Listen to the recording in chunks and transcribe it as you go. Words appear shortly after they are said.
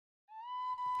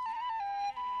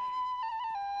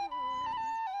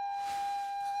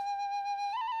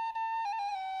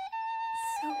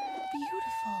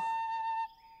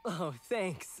Oh,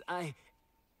 thanks. You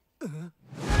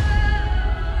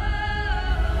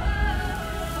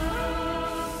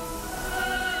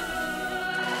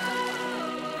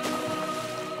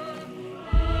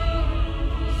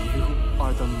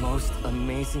are the most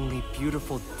amazingly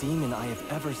beautiful demon I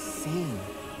have ever seen.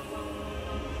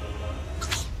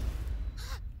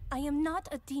 I am not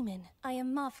a demon. I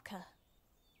am Mavka,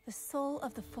 the soul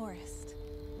of the forest.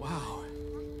 Wow.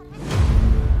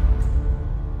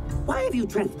 Why have you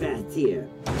trespassed here?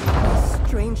 A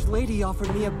strange lady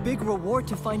offered me a big reward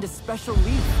to find a special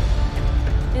leaf.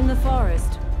 In the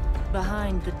forest,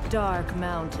 behind the dark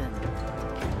mountain.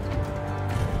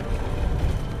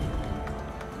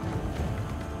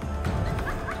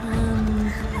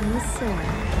 Listen.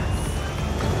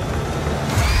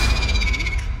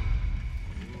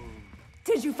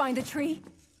 Did you find the tree?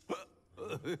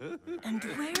 And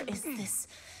where is this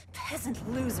peasant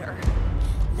loser?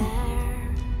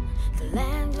 Learn the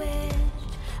language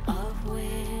of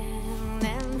wind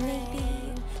and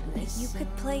rain. You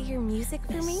could play your music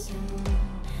for me?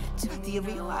 Do you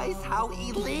realize how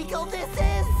illegal this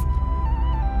is?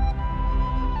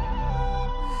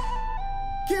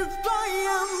 Keep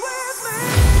flying with me.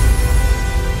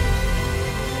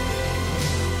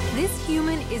 This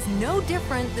human is no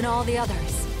different than all the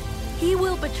others. He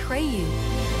will betray you.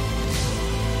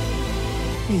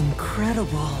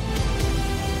 Incredible.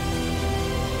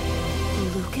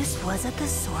 Lucas was at the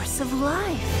source of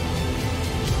life.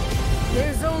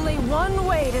 There's only one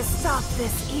way to stop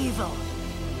this evil.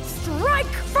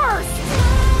 Strike first!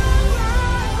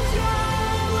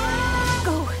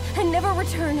 Go and never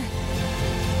return.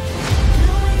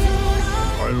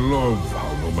 I love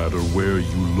how no matter where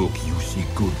you look, you see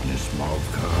goodness,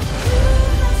 Mavka.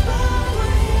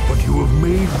 But you have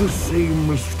made the same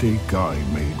mistake I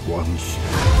made once.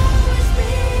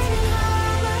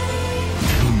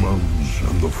 Humans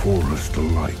and the forest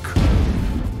alike.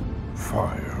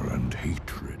 Fire and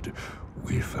hatred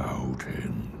without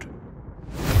end.